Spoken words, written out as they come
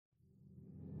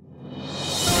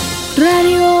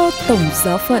Tổng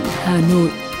Giáo phận Hà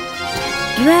Nội.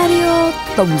 Radio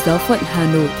Tổng Giáo phận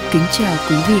Hà Nội kính chào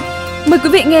quý vị. Mời quý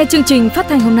vị nghe chương trình phát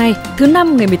thanh hôm nay, thứ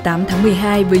Năm ngày 18 tháng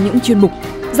 12 với những chuyên mục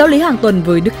Giáo lý hàng tuần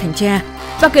với Đức Thánh Cha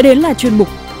và kế đến là chuyên mục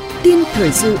Tin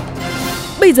thời sự.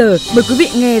 Bây giờ mời quý vị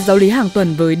nghe Giáo lý hàng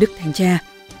tuần với Đức Thánh Cha.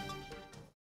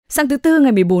 Sáng thứ Tư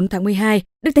ngày 14 tháng 12,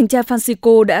 Đức Thánh Cha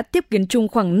Francisco đã tiếp kiến chung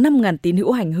khoảng 5.000 tín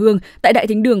hữu hành hương tại Đại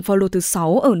Thánh đường Phaolô thứ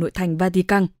 6 ở nội thành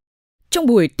Vatican. Trong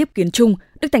buổi tiếp kiến chung,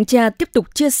 Đức Thánh Cha tiếp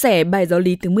tục chia sẻ bài giáo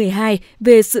lý thứ 12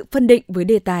 về sự phân định với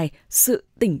đề tài sự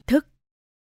tỉnh thức.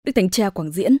 Đức Thánh Cha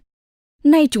quảng diễn: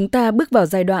 Nay chúng ta bước vào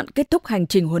giai đoạn kết thúc hành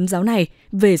trình huấn giáo này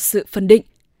về sự phân định.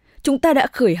 Chúng ta đã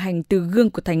khởi hành từ gương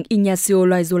của Thánh Ignacio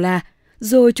Loyola,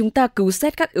 rồi chúng ta cứu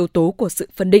xét các yếu tố của sự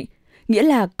phân định, nghĩa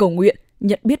là cầu nguyện,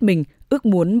 nhận biết mình, ước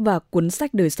muốn và cuốn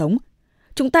sách đời sống.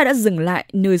 Chúng ta đã dừng lại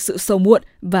nơi sự sâu muộn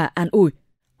và an ủi,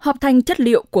 họp thành chất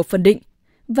liệu của phân định,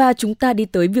 và chúng ta đi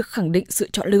tới việc khẳng định sự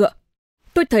chọn lựa.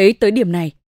 Tôi thấy tới điểm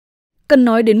này, cần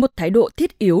nói đến một thái độ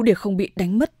thiết yếu để không bị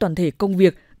đánh mất toàn thể công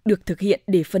việc được thực hiện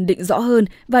để phân định rõ hơn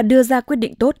và đưa ra quyết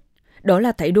định tốt. Đó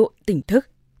là thái độ tỉnh thức.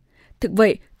 Thực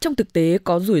vậy, trong thực tế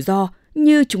có rủi ro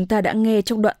như chúng ta đã nghe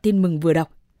trong đoạn tin mừng vừa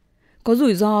đọc. Có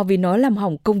rủi ro vì nó làm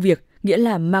hỏng công việc, nghĩa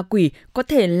là ma quỷ có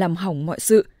thể làm hỏng mọi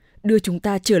sự, đưa chúng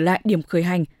ta trở lại điểm khởi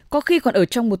hành, có khi còn ở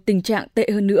trong một tình trạng tệ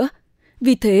hơn nữa.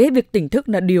 Vì thế, việc tỉnh thức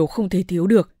là điều không thể thiếu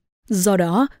được. Do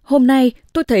đó, hôm nay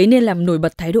tôi thấy nên làm nổi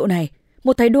bật thái độ này,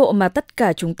 một thái độ mà tất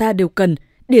cả chúng ta đều cần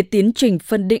để tiến trình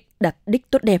phân định đạt đích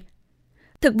tốt đẹp.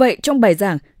 Thực vậy, trong bài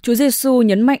giảng, Chúa Giêsu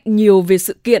nhấn mạnh nhiều về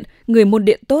sự kiện người môn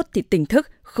đệ tốt thì tỉnh thức,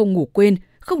 không ngủ quên,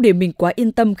 không để mình quá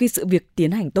yên tâm khi sự việc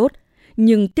tiến hành tốt,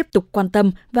 nhưng tiếp tục quan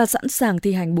tâm và sẵn sàng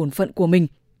thi hành bổn phận của mình.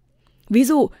 Ví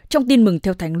dụ, trong tin mừng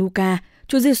theo Thánh Luca,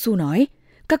 Chúa Giêsu nói: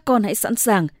 Các con hãy sẵn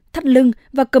sàng, thắt lưng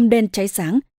và cầm đèn cháy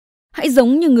sáng. Hãy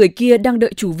giống như người kia đang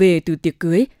đợi chủ về từ tiệc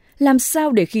cưới, làm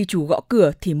sao để khi chủ gõ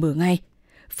cửa thì mở ngay.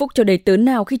 Phúc cho đầy tớ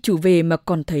nào khi chủ về mà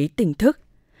còn thấy tỉnh thức.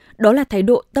 Đó là thái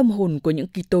độ tâm hồn của những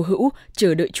Kitô hữu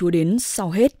chờ đợi Chúa đến sau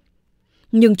hết.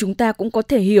 Nhưng chúng ta cũng có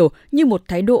thể hiểu như một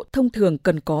thái độ thông thường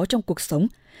cần có trong cuộc sống.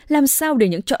 Làm sao để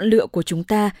những chọn lựa của chúng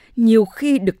ta nhiều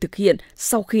khi được thực hiện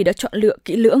sau khi đã chọn lựa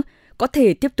kỹ lưỡng, có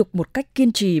thể tiếp tục một cách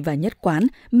kiên trì và nhất quán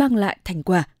mang lại thành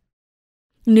quả.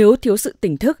 Nếu thiếu sự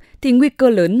tỉnh thức thì nguy cơ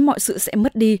lớn mọi sự sẽ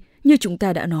mất đi, như chúng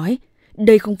ta đã nói.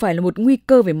 Đây không phải là một nguy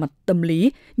cơ về mặt tâm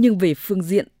lý, nhưng về phương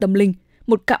diện tâm linh,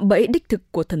 một cạm bẫy đích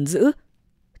thực của thần dữ.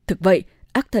 Thực vậy,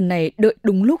 ác thần này đợi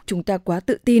đúng lúc chúng ta quá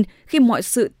tự tin khi mọi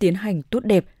sự tiến hành tốt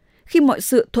đẹp, khi mọi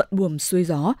sự thuận buồm xuôi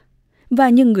gió. Và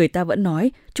như người ta vẫn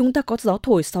nói, chúng ta có gió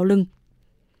thổi sau lưng.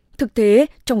 Thực tế,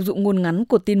 trong dụ ngôn ngắn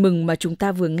của tin mừng mà chúng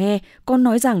ta vừa nghe, có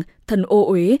nói rằng thần ô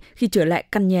uế khi trở lại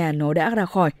căn nhà nó đã ra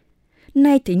khỏi.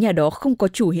 Nay thấy nhà đó không có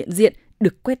chủ hiện diện,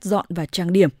 được quét dọn và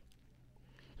trang điểm.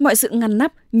 Mọi sự ngăn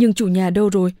nắp, nhưng chủ nhà đâu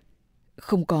rồi?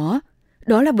 Không có.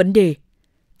 Đó là vấn đề.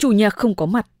 Chủ nhà không có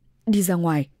mặt, đi ra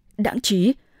ngoài, đãng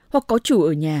trí, hoặc có chủ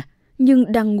ở nhà,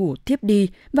 nhưng đang ngủ thiếp đi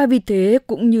và vì thế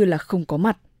cũng như là không có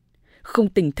mặt. Không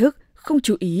tỉnh thức, không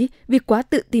chú ý vì quá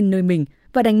tự tin nơi mình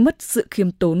và đánh mất sự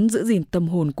khiêm tốn giữ gìn tâm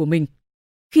hồn của mình.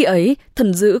 Khi ấy,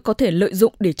 thần dữ có thể lợi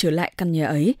dụng để trở lại căn nhà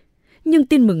ấy. Nhưng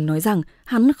tin mừng nói rằng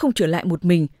hắn không trở lại một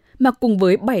mình, mà cùng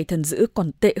với 7 thần dữ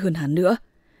còn tệ hơn hắn nữa.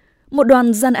 Một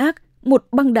đoàn gian ác, một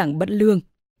băng đảng bất lương.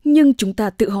 Nhưng chúng ta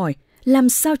tự hỏi, làm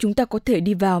sao chúng ta có thể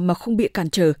đi vào mà không bị cản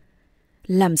trở?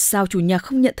 Làm sao chủ nhà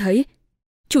không nhận thấy?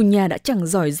 Chủ nhà đã chẳng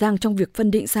giỏi giang trong việc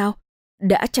phân định sao?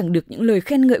 Đã chẳng được những lời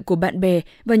khen ngợi của bạn bè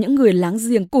và những người láng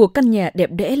giềng của căn nhà đẹp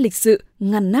đẽ lịch sự,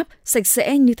 ngăn nắp, sạch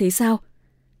sẽ như thế sao?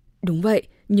 Đúng vậy,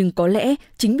 nhưng có lẽ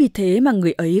chính vì thế mà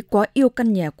người ấy quá yêu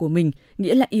căn nhà của mình,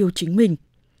 nghĩa là yêu chính mình.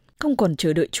 Không còn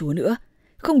chờ đợi Chúa nữa,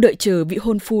 không đợi chờ vị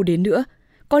hôn phu đến nữa.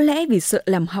 Có lẽ vì sợ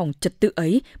làm hỏng trật tự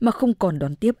ấy mà không còn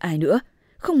đón tiếp ai nữa.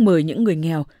 Không mời những người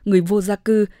nghèo, người vô gia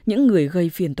cư, những người gây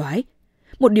phiền toái.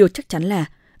 Một điều chắc chắn là,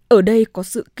 ở đây có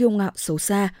sự kiêu ngạo xấu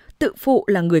xa, tự phụ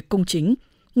là người công chính,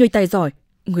 người tài giỏi,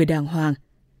 người đàng hoàng.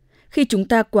 Khi chúng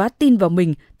ta quá tin vào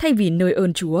mình thay vì nơi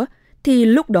ơn Chúa, thì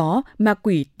lúc đó ma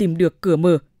quỷ tìm được cửa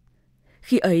mở.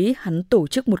 Khi ấy, hắn tổ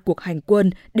chức một cuộc hành quân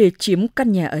để chiếm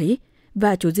căn nhà ấy,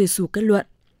 và Chúa Giêsu kết luận,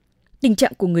 tình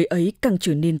trạng của người ấy càng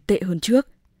trở nên tệ hơn trước.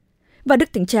 Và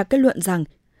Đức Thánh Cha kết luận rằng,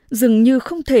 dường như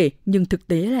không thể nhưng thực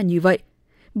tế là như vậy.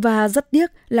 Và rất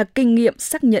tiếc là kinh nghiệm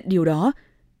xác nhận điều đó.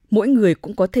 Mỗi người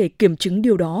cũng có thể kiểm chứng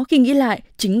điều đó khi nghĩ lại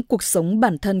chính cuộc sống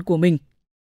bản thân của mình.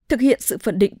 Thực hiện sự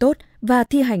phân định tốt và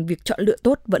thi hành việc chọn lựa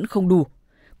tốt vẫn không đủ.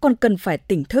 Còn cần phải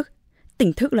tỉnh thức.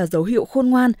 Tỉnh thức là dấu hiệu khôn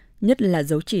ngoan, nhất là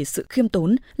dấu chỉ sự khiêm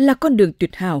tốn, là con đường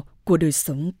tuyệt hảo của đời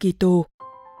sống Kitô.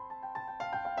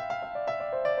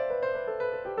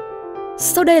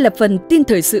 Sau đây là phần tin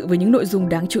thời sự với những nội dung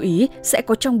đáng chú ý sẽ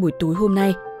có trong buổi tối hôm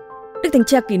nay. Đức Thánh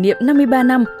Cha kỷ niệm 53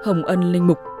 năm Hồng Ân Linh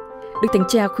Mục. Đức Thánh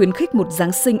Cha khuyến khích một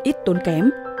Giáng sinh ít tốn kém.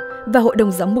 Và Hội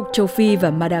đồng Giám mục châu Phi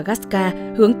và Madagascar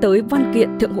hướng tới văn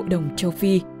kiện Thượng Hội đồng châu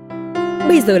Phi.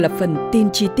 Bây giờ là phần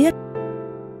tin chi tiết.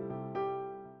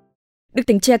 Đức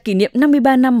Thánh Cha kỷ niệm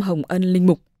 53 năm Hồng Ân Linh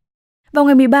Mục. Vào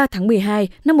ngày 13 tháng 12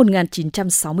 năm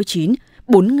 1969,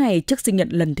 4 ngày trước sinh nhật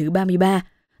lần thứ 33,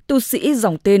 tu sĩ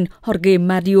dòng tên Jorge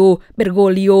Mario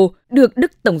Bergoglio được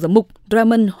Đức Tổng giám mục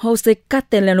Ramon Jose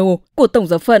Castellano của Tổng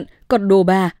giáo phận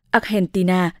Córdoba,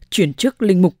 Argentina chuyển chức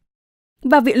linh mục.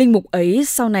 Và vị linh mục ấy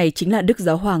sau này chính là Đức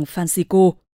Giáo hoàng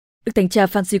Francisco. Đức Thánh Cha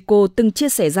Francisco từng chia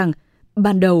sẻ rằng,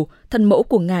 ban đầu, thân mẫu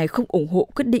của Ngài không ủng hộ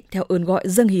quyết định theo ơn gọi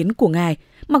dâng hiến của Ngài,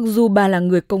 mặc dù bà là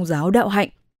người Công giáo đạo hạnh.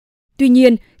 Tuy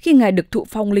nhiên, khi Ngài được thụ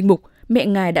phong linh mục, mẹ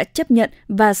Ngài đã chấp nhận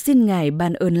và xin Ngài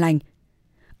ban ơn lành.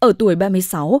 Ở tuổi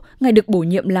 36, Ngài được bổ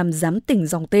nhiệm làm giám tỉnh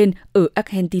dòng tên ở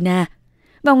Argentina.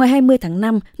 Vào ngày 20 tháng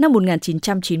 5 năm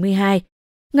 1992,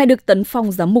 Ngài được tấn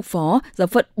phong giám mục phó giáo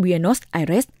phận Buenos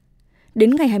Aires.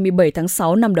 Đến ngày 27 tháng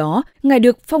 6 năm đó, Ngài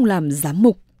được phong làm giám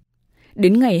mục.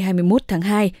 Đến ngày 21 tháng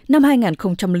 2 năm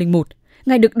 2001,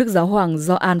 Ngài được Đức Giáo hoàng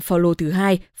Gioan Phaolô thứ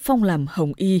hai phong làm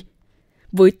hồng y.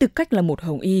 Với tư cách là một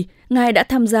hồng y, Ngài đã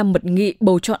tham gia mật nghị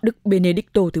bầu chọn Đức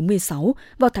Benedicto thứ 16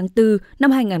 vào tháng 4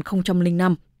 năm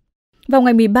 2005. Vào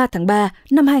ngày 13 tháng 3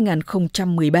 năm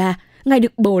 2013, Ngài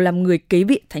được bầu làm người kế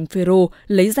vị Thánh Phêrô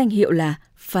lấy danh hiệu là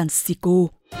Francisco.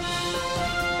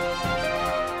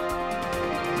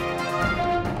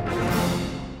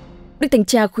 Đức Thánh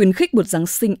Cha khuyến khích một Giáng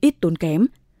sinh ít tốn kém.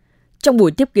 Trong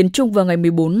buổi tiếp kiến chung vào ngày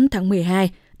 14 tháng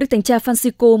 12, Đức Thánh Cha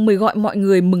Francisco mời gọi mọi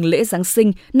người mừng lễ Giáng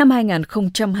sinh năm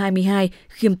 2022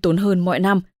 khiêm tốn hơn mọi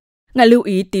năm. Ngài lưu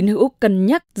ý tín hữu cân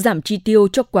nhắc giảm chi tiêu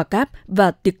cho quà cáp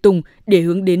và tiệc tùng để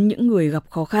hướng đến những người gặp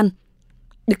khó khăn.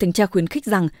 Đức Thánh Cha khuyến khích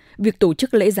rằng việc tổ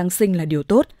chức lễ Giáng sinh là điều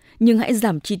tốt, nhưng hãy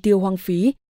giảm chi tiêu hoang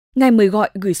phí. Ngài mời gọi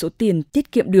gửi số tiền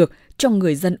tiết kiệm được cho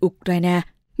người dân Ukraine,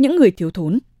 những người thiếu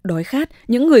thốn, đói khát,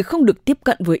 những người không được tiếp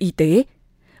cận với y tế.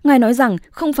 Ngài nói rằng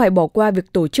không phải bỏ qua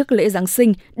việc tổ chức lễ Giáng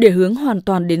sinh để hướng hoàn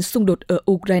toàn đến xung đột ở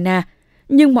Ukraine,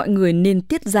 nhưng mọi người nên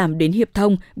tiết giảm đến hiệp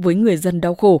thông với người dân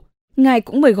đau khổ. Ngài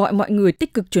cũng mời gọi mọi người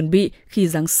tích cực chuẩn bị khi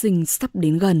Giáng sinh sắp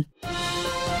đến gần.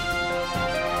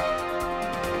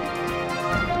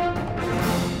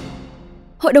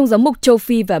 Hội đồng Giám mục châu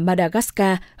Phi và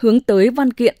Madagascar hướng tới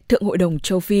văn kiện Thượng Hội đồng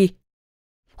châu Phi.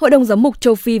 Hội đồng Giám mục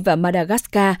châu Phi và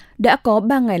Madagascar đã có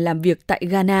 3 ngày làm việc tại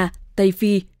Ghana, Tây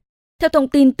Phi. Theo thông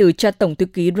tin từ cha Tổng thư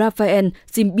ký Raphael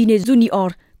Zimbine Junior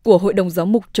của Hội đồng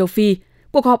Giám mục châu Phi,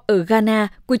 cuộc họp ở Ghana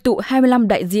quy tụ 25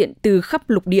 đại diện từ khắp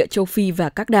lục địa châu Phi và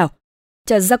các đảo.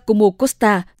 Cha Giacomo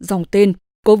Costa, dòng tên,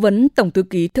 cố vấn Tổng thư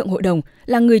ký Thượng Hội đồng,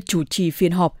 là người chủ trì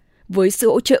phiên họp, với sự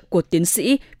hỗ trợ của tiến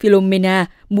sĩ Philomena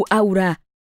Muaura.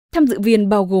 Tham dự viên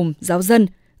bao gồm giáo dân,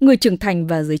 người trưởng thành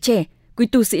và giới trẻ, quý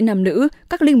tu sĩ nam nữ,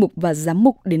 các linh mục và giám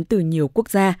mục đến từ nhiều quốc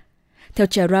gia. Theo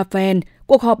cha Raphael,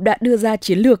 cuộc họp đã đưa ra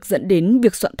chiến lược dẫn đến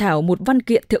việc soạn thảo một văn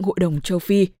kiện Thượng Hội đồng châu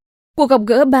Phi. Cuộc gặp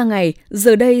gỡ 3 ngày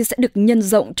giờ đây sẽ được nhân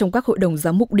rộng trong các hội đồng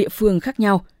giám mục địa phương khác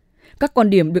nhau. Các quan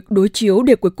điểm được đối chiếu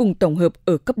để cuối cùng tổng hợp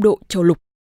ở cấp độ châu lục.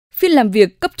 Phiên làm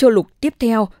việc cấp châu lục tiếp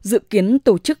theo dự kiến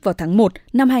tổ chức vào tháng 1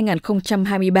 năm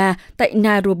 2023 tại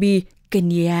Nairobi,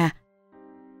 Kenya.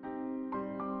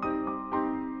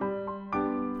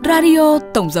 Radio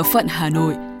Tổng giáo phận Hà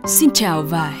Nội xin chào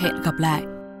và hẹn gặp lại.